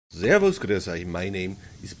Servus, grüß euch, my name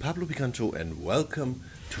is PabloPicanto and welcome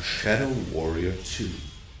to Shadow Warrior 2.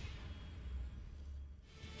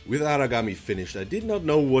 With Aragami finished, I did not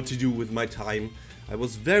know what to do with my time. I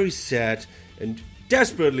was very sad and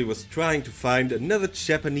desperately was trying to find another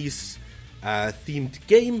Japanese themed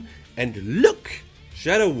game, and look!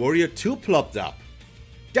 Shadow Warrior 2 plopped up.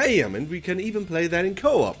 Damn, and we can even play that in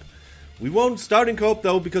co-op. We won't start in co-op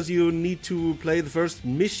though, because you need to play the first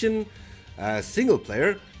mission single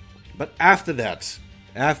player. But after that,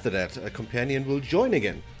 a companion will join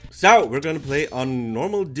again. So, we're gonna play on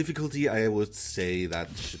normal difficulty. I would say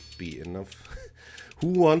that should be enough. Who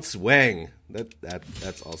wants Wang?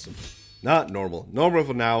 That's awesome. Not normal. Normal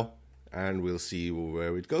for now, and we'll see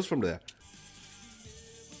where it goes from there.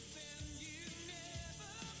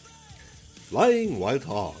 Flying Wild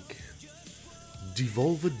Hog.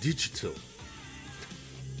 Devolver Digital.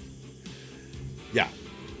 Yeah,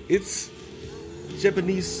 it's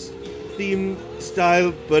Japanese theme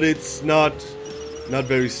style, but it's not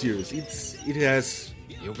very serious. It has.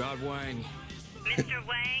 You got Wang. Mr.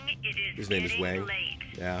 Wang, it is His name is Wang. late.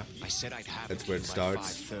 Yeah. I said I'd have That's it where to it you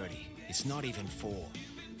starts. by 5:30. It's not even 4.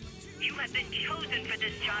 You have been chosen for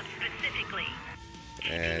this job specifically.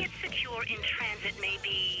 Keeping And it secure in transit may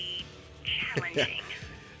be challenging.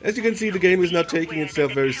 as you can see, the game is not Be taking aware itself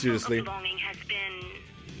that the very temple seriously, of belonging has been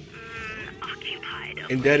occupied.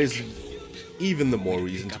 of and that late. is even the more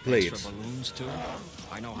reason Pick to up play extra it. balloons too?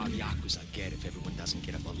 I know how Yakuza get if everyone doesn't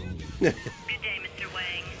get a balloon. Good day, Mr.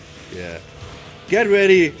 Wang. Yeah. Get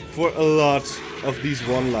ready for a lot of these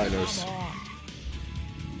one-liners.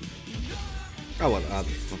 Oh, well,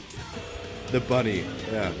 the bunny.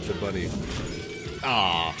 Yeah, the bunny.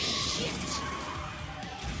 Ah, shit.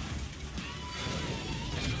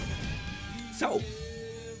 So,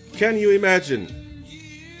 can you imagine?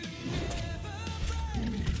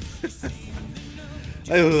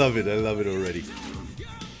 I love it already.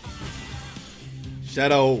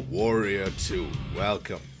 Shadow Warrior 2,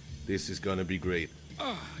 welcome. This is gonna be great.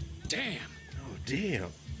 Oh, damn. Oh,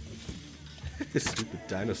 damn. Stupid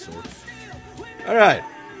dinosaur. Alright.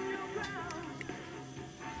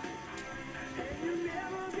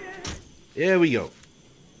 Here we go.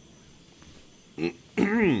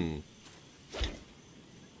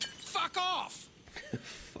 Fuck off!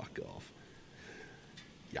 Fuck off.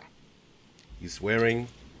 Yeah. He's swearing.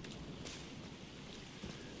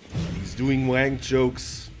 He's doing Wang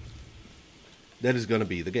jokes. That is gonna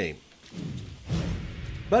be the game.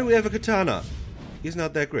 But we have a katana. He's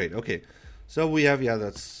not that great. Okay. So we have, yeah,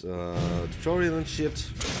 that's tutorial and shit.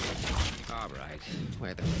 Alright,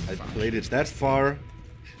 where the I fuck? played it that far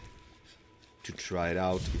to try it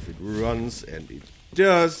out if it runs, and it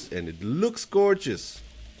does, and it looks gorgeous.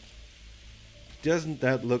 Doesn't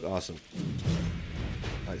that look awesome?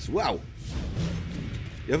 Nice. Wow.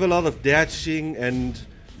 You have a lot of dashing and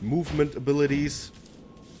movement abilities.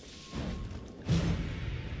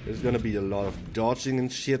 There's gonna be a lot of dodging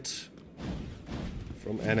and shit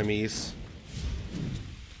from enemies.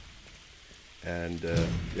 And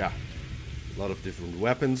yeah, a lot of different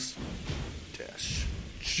weapons. Dash,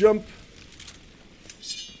 jump.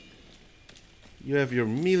 You have your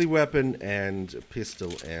melee weapon and a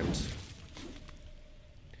pistol, and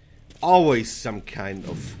always some kind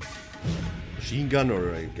of machine gun,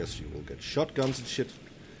 or I guess you will get shotguns and shit.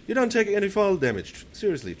 You don't take any fall damage.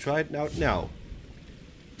 Seriously, try it out now.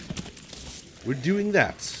 We're doing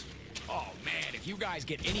that. Oh man, if you guys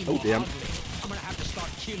get any Oh, more damn. ugly, I'm gonna have to start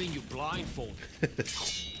killing you blindfolded.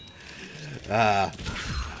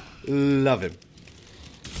 Love him.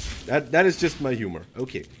 That is just my humor.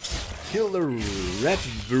 Okay. Kill the rat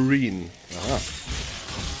verine. Rat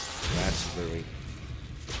verine.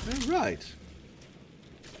 Alright.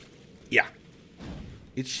 Yeah.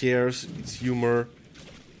 It shares its humor.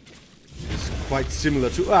 It's quite similar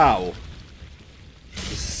to the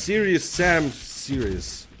Serious Sam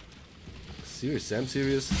series. Serious Sam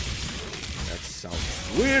series? That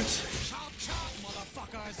sounds weird. Chop chop,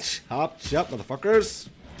 motherfuckers! Chop, motherfuckers.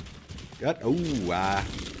 Got.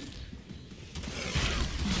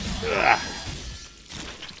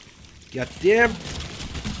 God damn.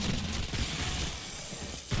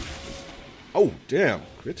 Oh, damn.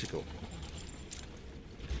 Critical.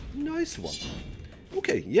 Nice one.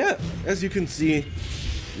 Okay, yeah. As you can see,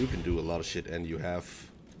 you can do a lot of shit, and you have.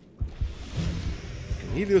 You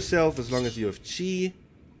can heal yourself as long as you have chi.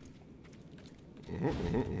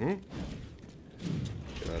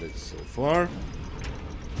 Got it so far.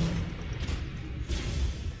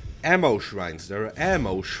 Ammo shrines. There are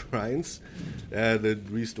ammo shrines that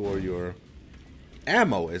restore your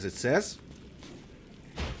ammo, as it says.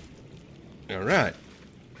 Alright.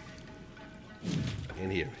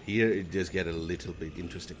 And here it does get a little bit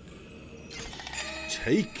interesting.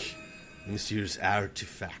 Take mysterious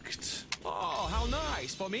artifact. Oh, how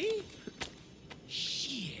nice. For me?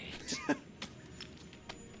 Shit.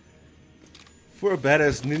 For a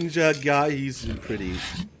badass ninja guy, he's pretty.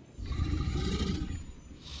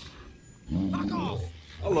 Fuck off.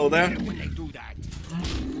 Hello there. When they do that.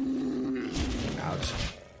 Ouch.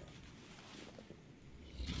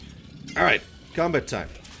 Alright, combat time.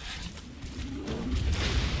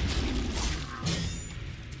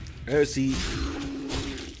 See,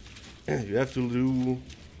 you have to do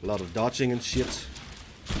a lot of dodging and shit.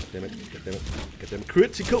 Damn it, get them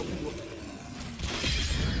critical.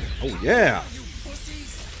 Oh yeah!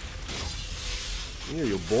 Here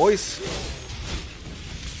you boys.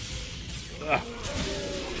 Ah.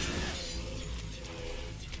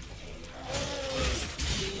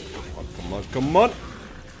 Come on, come on.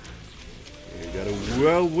 You got a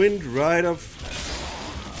whirlwind right out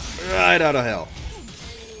of hell.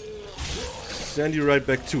 Send you right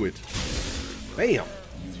back to it. Bam!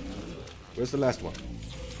 Where's the last one?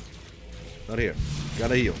 Not here.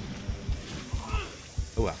 Gotta heal.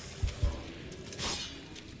 Oh wow.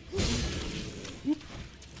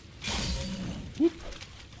 Whoop. Whoop.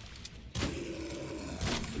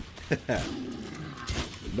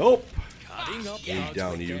 Nope. And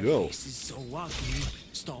down you go. So ugly.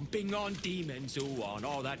 Stomping on demons who aren't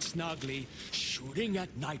all that snuggly. Shooting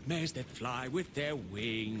at nightmares that fly with their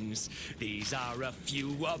wings. These are a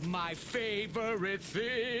few of my favorite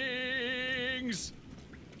things.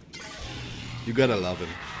 You gotta love him.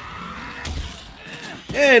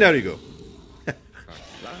 And there you go.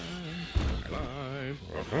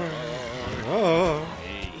 Oh,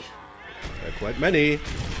 there are quite many.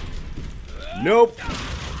 Nope.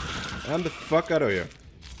 I'm the fuck out of here.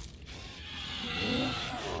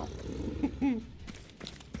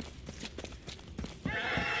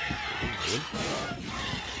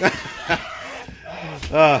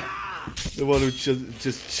 The one who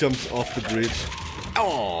just jumps off the bridge.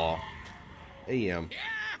 Oh, damn.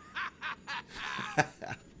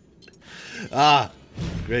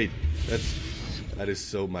 Great. That is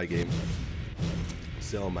so my game.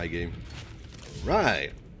 So my game.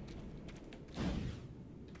 Right.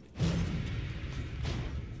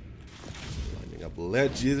 Lining up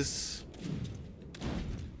ledges.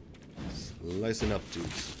 Slicing up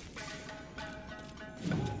dudes.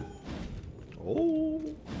 Oh.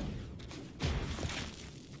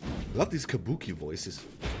 Love these kabuki voices.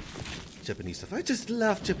 Japanese stuff. I just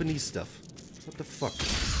love Japanese stuff. What the fuck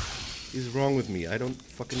is wrong with me? I don't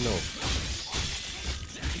fucking know.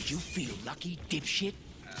 Did you feel lucky, dipshit?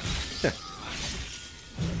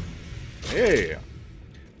 Hey!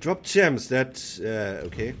 Drop gems. That's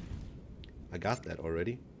okay. I got that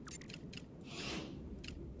already.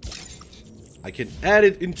 I can add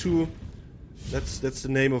it into. That's the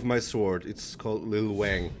name of my sword. It's called Lil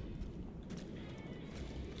Wang.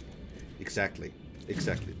 Exactly.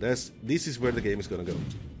 This is where the game is gonna go.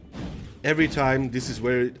 Every time, this is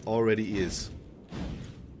where it already is.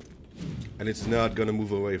 And it's not gonna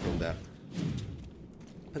move away from that.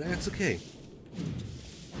 But that's okay.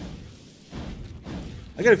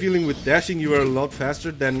 I got a feeling with dashing you are a lot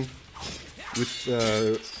faster than with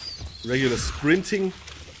regular sprinting.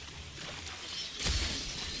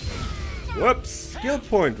 Whoops! Skill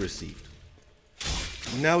point received.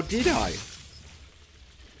 Now did I?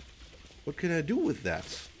 What can I do with that?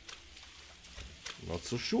 Not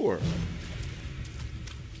so sure.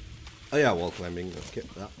 Oh yeah, wall climbing. Okay.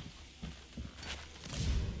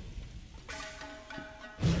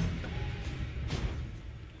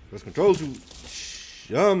 Press control to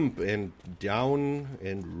jump and down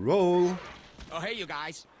and roll. Oh, hey, you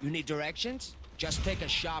guys. You need directions? Just take a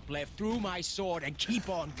sharp left through my sword and keep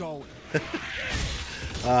on going.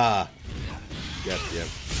 Goddamn.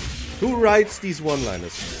 Who writes these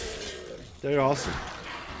one-liners? They're awesome.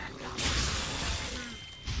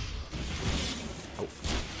 Oh.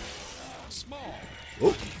 Small. Oh.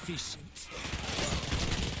 Efficient.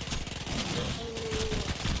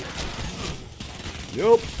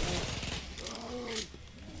 Yup.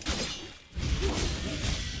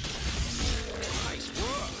 Nice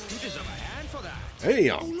work. You deserve a hand for that. Hey,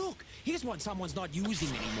 Oh, look. Here's one someone's not using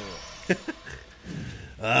anymore.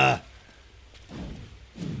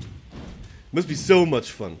 Must be so much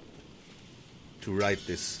fun to write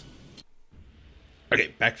this. Okay,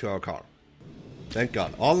 back to our car. Thank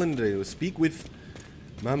God. All in the speak with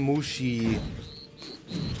Mamushi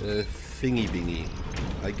thingy bingy.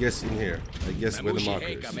 I guess in here. I guess where the marker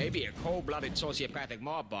is. May be a cold-blooded sociopathic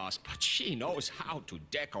mob boss, but she knows how to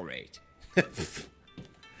decorate.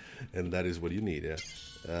 And that is what you need, yeah.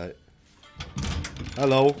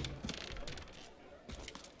 Hello.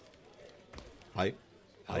 Hi.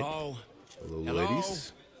 Hi. Hello? Hello, Hello?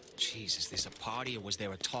 ladies. Jeez, is this a party or was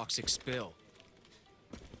there a toxic spill?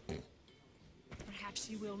 Perhaps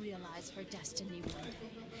you will realize her destiny one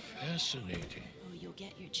day. Fascinating. Oh, you'll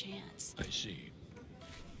get your chance. I see.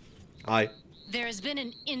 Hi. There has been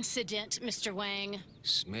an incident, Mr. Wang.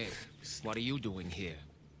 Smith, what are you doing here?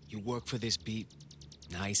 You work for this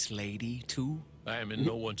nice lady, too? I am in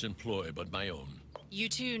no one's employ but my own. You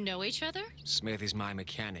two know each other? Smith is my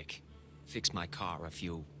mechanic. Fixed my car a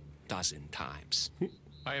few dozen times.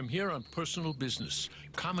 I am here on personal business.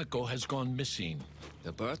 Kamiko has gone missing.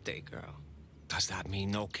 The birthday girl. Does that mean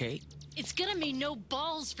no cake? It's gonna mean no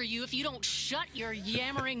balls for you if you don't shut your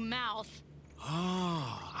yammering mouth.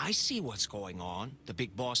 Ah, I see what's going on. The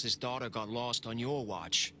big boss's daughter got lost on your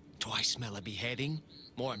watch. Do I smell a beheading?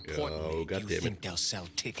 More importantly, do you think they'll sell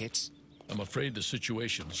tickets? I'm afraid the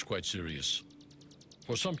situation is quite serious.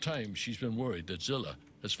 For some time, she's been worried that Zilla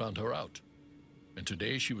has found her out. And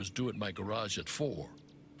today she was due at my garage at 4.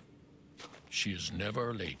 She is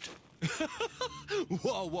never late.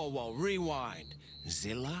 Whoa, rewind.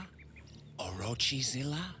 Zilla? Orochi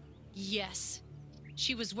Zilla? Yes.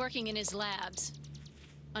 She was working in his labs.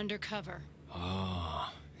 Undercover.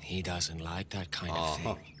 Oh, he doesn't like that kind of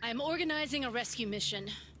thing. I'm organizing a rescue mission.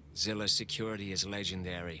 Zilla's security is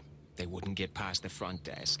legendary. They wouldn't get past the front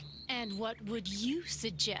desk. And what would you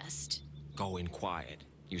suggest? Go in quiet.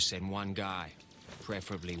 You send one guy.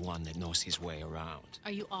 Preferably one that knows his way around.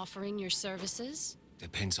 Are you offering your services?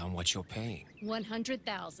 Depends on what you're paying.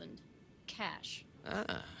 100,000. Cash.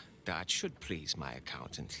 Ah, that should please my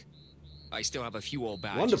accountant. I still have a few old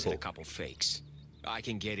badges Wonderful. and a couple fakes. I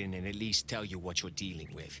can get in and at least tell you what you're dealing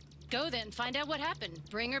with. Go then, find out what happened.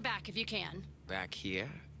 Bring her back if you can. Back here?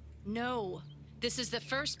 No. This is the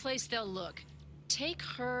first place they'll look. Take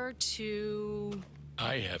her to...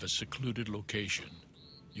 I have a secluded location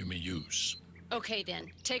you may use. Okay then,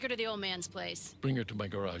 take her to the old man's place. Bring her to my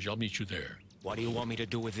garage. I'll meet you there. What do you want me to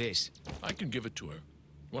do with this? I can give it to her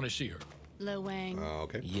when I see her. Lo Wang,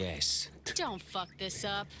 Okay. Yes. don't fuck this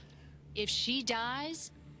up. If she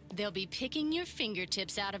dies, they'll be picking your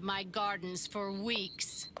fingertips out of my gardens for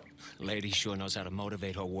weeks. Lady sure knows how to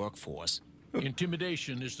motivate her workforce.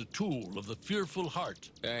 Intimidation is the tool of the fearful heart.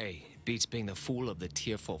 Hey, beats being the fool of the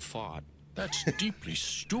tearful fart. That's deeply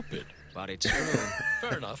stupid. But it's true.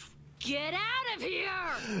 Fair enough. Get out of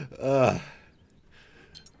here!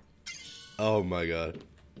 Oh my god.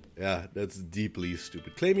 Yeah, that's deeply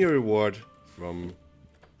stupid. Claim your reward from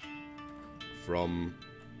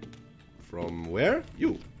where?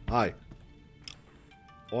 You. Hi.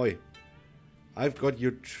 Oi. I've got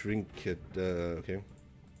your trinket. Okay.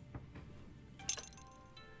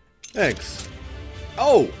 Thanks.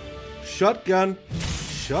 Oh! Shotgun.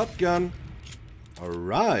 Shotgun.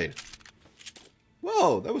 Alright.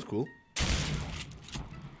 Whoa, that was cool.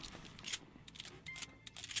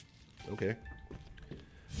 Okay.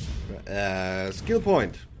 Skill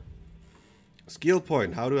point. Skill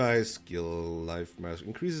point. How do I skill life mask?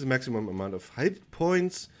 Increases maximum amount of hit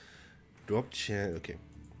points. Drop chance. Okay.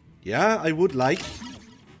 Yeah, I would like.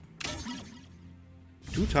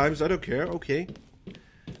 2 times, I don't care. Okay.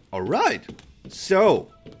 Alright.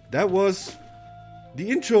 So, that was the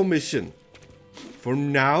intro mission. For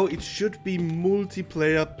now, it should be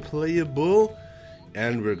multiplayer playable.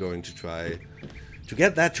 And we're going to try to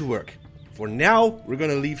get that to work. For now, we're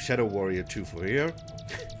gonna leave Shadow Warrior 2 for here.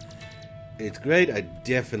 It's great, I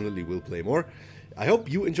definitely will play more. I hope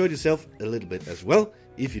you enjoyed yourself a little bit as well.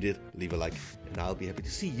 If you did, leave a like, and I'll be happy to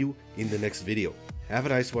see you in the next video. Have a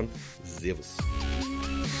nice one. Servus.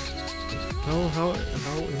 How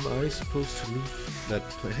am I supposed to leave that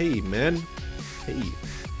play? Hey, man. Hey.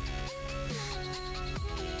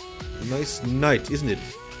 A nice night, isn't it?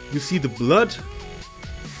 You see the blood?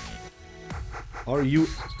 Are you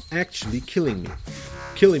actually killing me?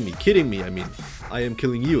 Killing me, kidding me, I mean. I am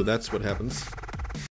killing you, that's what happens.